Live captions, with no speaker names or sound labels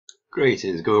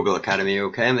Greetings Google Academy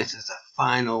UK, and this is the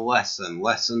final lesson,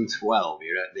 lesson 12.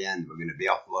 You're at the end. We're going to be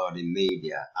offloading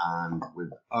media, and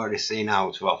we've already seen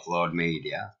how to offload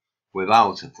media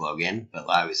without a plugin, but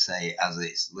like we say, it has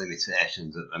its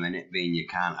limitations at the minute, being you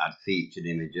can't add featured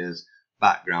images,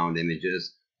 background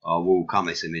images or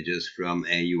WooCommerce images from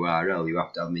a URL. You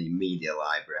have to have them in your media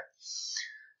library.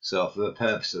 So for the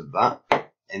purpose of that,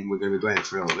 and we're going to be going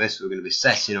through all this, we're going to be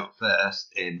setting up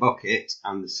first a bucket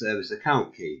and the service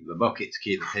account key. The bucket to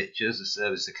keep the pictures, the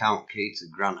service account key to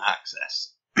grant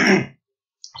access.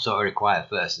 So what we require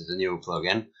first is a new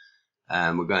plugin,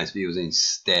 and we're going to be using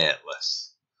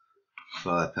Stateless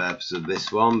for the purpose of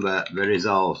this one, but there is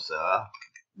also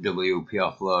WP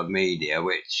Offload Media,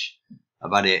 which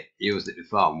I've used it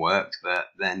before and worked,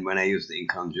 but then when I used it in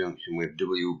conjunction with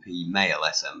WP Mail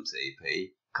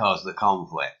SMTP, caused the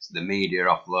conflict. The media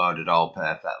offloaded all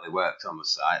perfectly, worked on the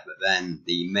site, but then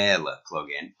the mailer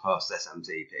plugin, post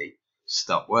SMTP,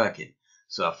 stopped working.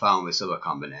 So I found this other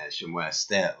combination where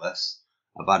Stateless,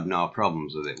 I've had no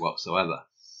problems with it whatsoever.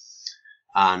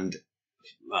 And,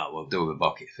 well, we'll do the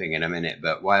bucket thing in a minute,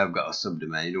 but while I've got a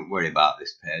subdomain, don't worry about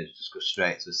this page, just go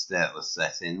straight to Stateless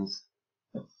settings.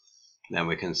 Then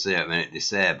we can see at the minute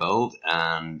disabled,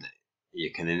 and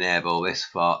you can enable this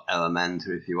for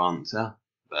Elementor if you want to.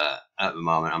 But at the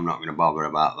moment I'm not going to bother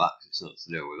about that because it's not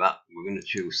to do with that. We're going to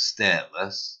choose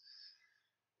Stateless.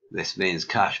 This means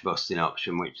cache busting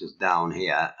option, which is down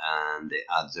here, and it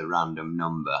adds a random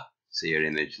number to your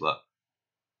image, look.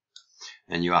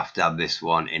 And you have to have this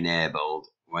one enabled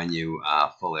when you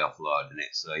are fully offloading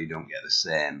it, so you don't get the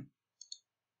same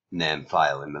name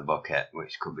file in the bucket,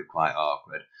 which could be quite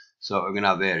awkward. So what we're going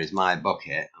to have here is my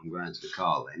bucket. I'm going to be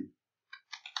calling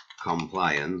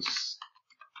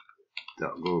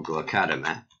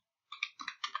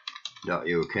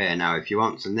compliance.googleacademy.uk. Now if you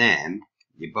want to name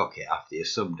your bucket after your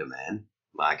subdomain,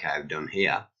 like I've done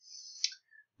here,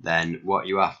 then what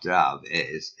you have to have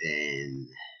is in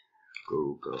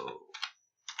Google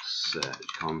Search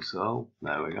Console,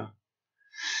 there we go,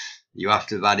 you have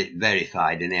to have had it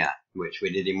verified in here, which we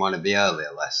did in one of the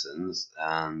earlier lessons,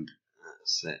 and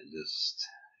that's it. You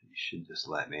should just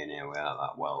let me in here without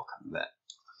that welcome bit.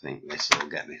 I think this will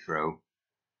get me through.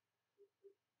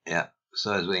 Yeah,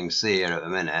 so as we can see here at the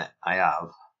minute, I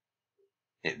have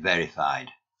it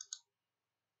verified.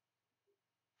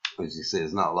 As you see,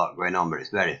 there's not a lot going on, but it's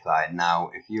verified. Now,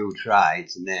 if you try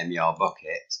to name your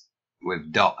bucket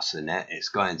with dots in it, it's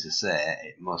going to say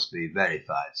it must be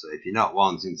verified. So if you're not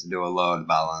wanting to do a load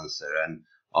balancer and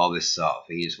all this sort of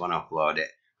thing, you just want to upload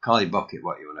it, call your bucket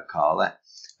what you want to call it,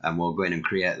 and we'll go in and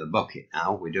create the bucket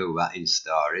now. We do that in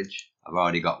storage. I've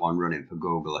already got one running for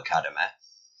Google Academy.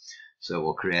 So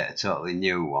we'll create a totally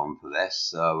new one for this.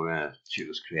 So we're going to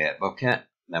choose create bucket.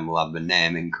 Then we'll have the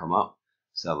naming come up.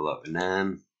 Let's have a look at the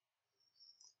name.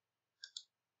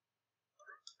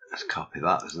 Let's copy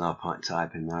that. There's no point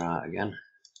typing that out again.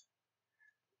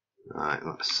 Right,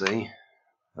 let's see.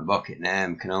 The bucket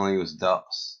name can only use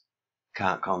dots.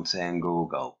 Can't contain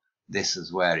Google. This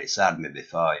is where it's had me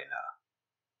before, you know.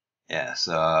 Yeah,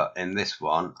 so in this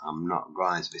one, I'm not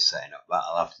going to be setting up that.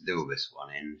 I'll have to do this one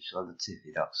in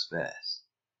tiffy.space.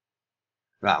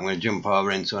 Right, I'm going to jump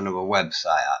over into another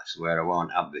website actually where I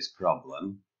won't have this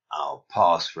problem. I'll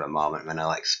pause for a moment and then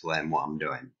I'll explain what I'm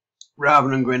doing. Rather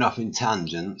than going off in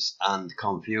tangents and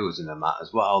confusing the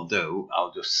matters, what I'll do,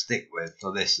 I'll just stick with,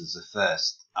 for this is the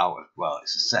first out of, well,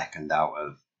 it's the second out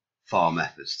of 4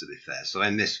 methods to be fair. So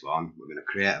in this one, we're going to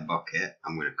create a bucket.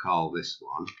 I'm going to call this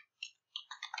one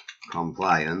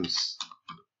Compliance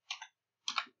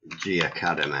G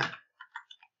Academy,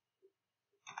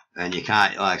 and you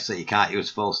can't, like I say, you can't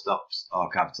use full stops or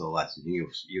capital letters. You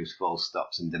can use full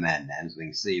stops and domain names. We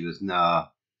can see there's no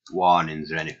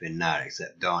warnings or anything there,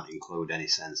 except don't include any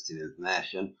sensitive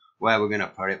information. Where we're going to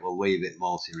put it, we'll leave it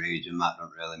multi-region. That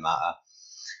don't really matter.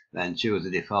 Then choose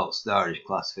the default storage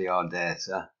class for your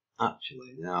data.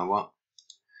 Actually, you know what?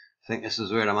 I think this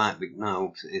is where I might be. No,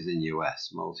 because it is in US,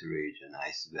 multi-region,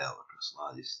 nice available across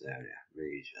largest area,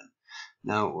 region.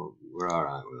 No, we're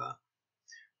alright with that.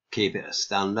 Keep it as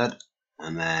standard,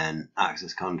 and then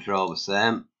access control the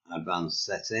same, advanced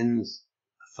settings,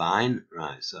 fine.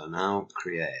 Right, so now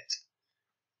create.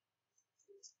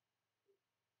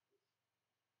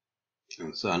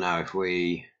 And so now if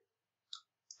we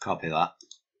copy that,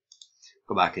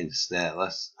 go back into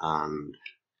Stateless and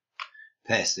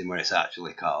paste in where it's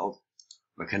actually called,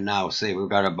 we can now see we've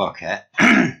got a bucket.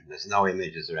 There's no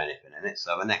images or anything in it.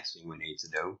 So the next thing we need to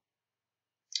do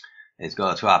is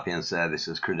go to RPN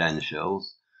Services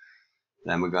Credentials.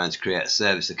 Then we're going to create a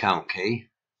service account key.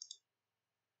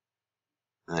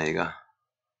 There you go.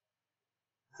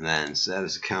 and then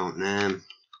service account name.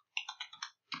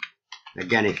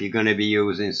 Again, if you're going to be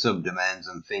using subdomains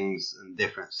and things and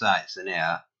different sites in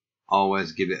here,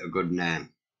 always give it a good name.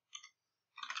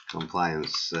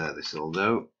 Compliance service will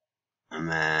do. And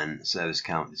then service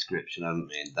account description, I don't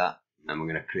need that. And then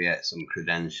we're going to create some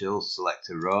credentials,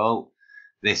 select a role.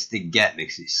 This did get me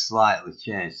because it's slightly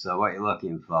changed. So what you're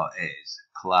looking for is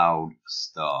Cloud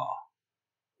Store.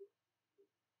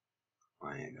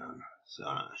 There you go. So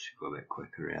I should go a bit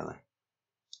quicker really.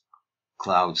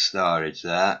 Cloud storage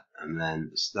there, and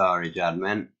then storage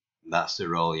admin. That's the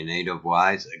role you need,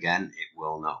 otherwise again it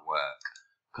will not work.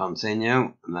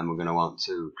 Continue, and then we're going to want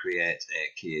to create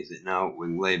a key. Is it now? We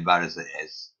can leave that as it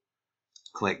is.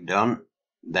 Click done,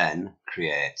 then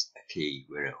create a key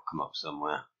where it'll come up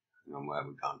somewhere. Hang on, where have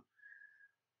we gone?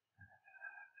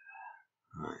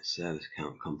 Right, service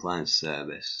account compliance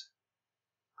service.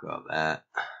 Go there.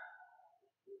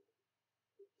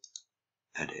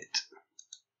 Edit.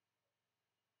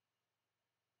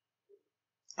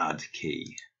 Add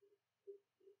key.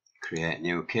 Create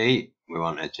new key. We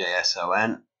want a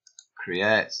JSON.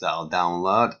 Create. That'll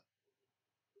download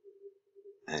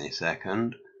any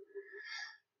second.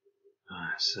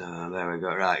 So there we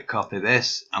go. Right, copy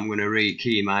this. I'm going to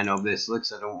rekey mine obviously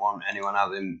because I don't want anyone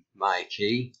having my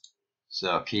key.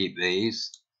 So keep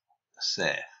these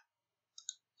safe.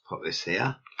 Put this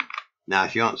here. Now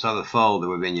if you want to have a folder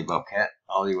within your bucket,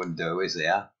 all you would do is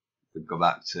here. We'd go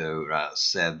back to, right,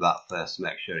 save that first,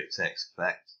 make sure it takes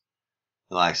effect.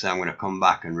 Like I say, I'm going to come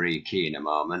back and rekey in a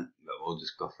moment, but we'll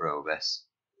just go through this.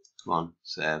 Come on,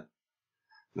 save.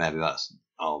 Maybe that's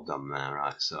all done there,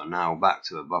 right? So now back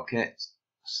to a bucket,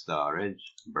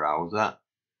 storage, browser.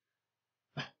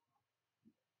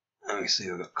 And we see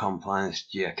we've got compliance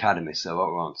G Academy. So what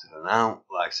we want to do now,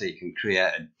 like I say, you can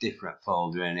create a different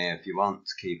folder in here if you want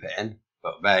to keep it in,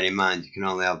 but bear in mind you can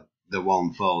only have the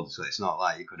one folder, so it's not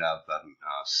like you could have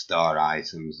store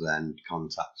items, then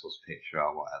contact us picture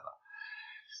or whatever.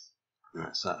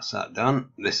 Right, so that's that done.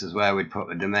 This is where we'd put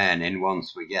the domain in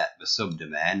once we get the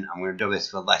subdomain. I'm going to do this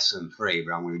for lesson 3,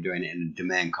 but I'm going to be doing it in a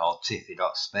domain called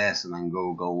tiffy.space, and then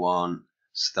Google won't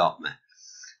stop me.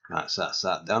 Right, so that's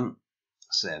that done.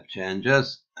 Save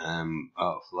changes.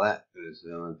 Hopefully,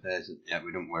 yeah,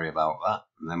 we don't worry about that.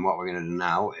 And then what we're going to do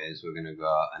now is we're going to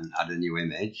go and add a new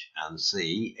image and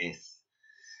see if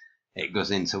it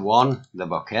goes into 1, the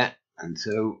bucket, and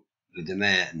 2, the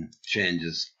domain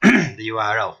changes. The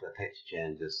URL for the picture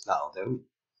changes. That'll do.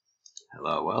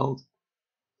 Hello world.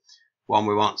 1,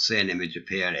 we want to see an image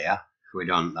appear here. If we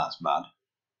don't, that's bad.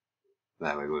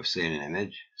 There we go, we've seen an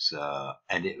image. So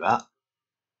edit that.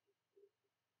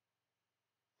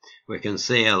 We can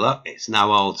see here, look, it's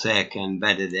now all taken,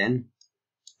 embedded in.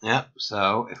 Yep,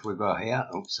 so if we go here,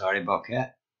 oops, sorry, bucket,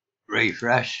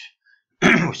 refresh,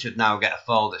 we should now get a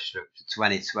folder structure,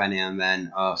 2020 and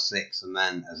then 06 and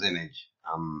then as image,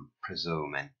 I'm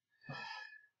presuming.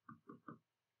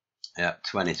 Yep,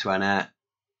 2020,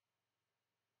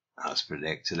 that's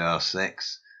predicted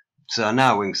 06. So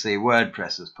now we can see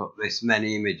WordPress has put this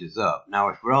many images up. Now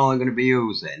if we're only going to be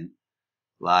using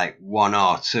like 1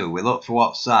 or 2, we look for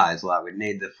what size, like we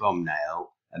need the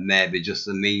thumbnail and maybe just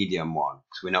the medium one,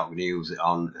 because we're not going to use it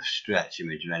on a stretch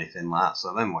image or anything like that.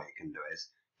 So then what you can do is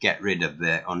get rid of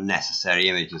the unnecessary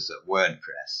images that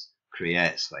WordPress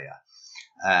creates for you.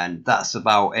 And that's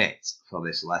about it for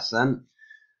this lesson.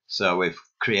 So we've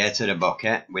created a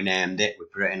bucket, we named it, we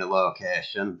put it in a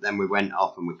location, then we went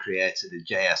off and we created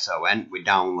a JSON, we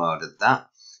downloaded that,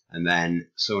 and then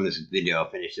as soon as the video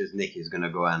finishes, Nicky's going to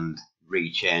go and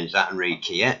rechange that and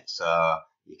rekey it, so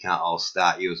you can't all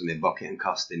start using my bucket and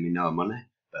costing me no money,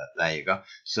 but there you go.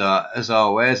 So as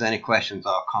always, any questions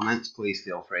or comments, please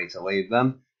feel free to leave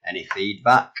them. Any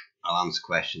feedback, I'll answer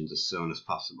questions as soon as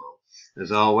possible.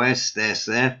 As always, stay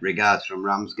safe. Regards from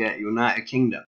Ramsgate, United Kingdom.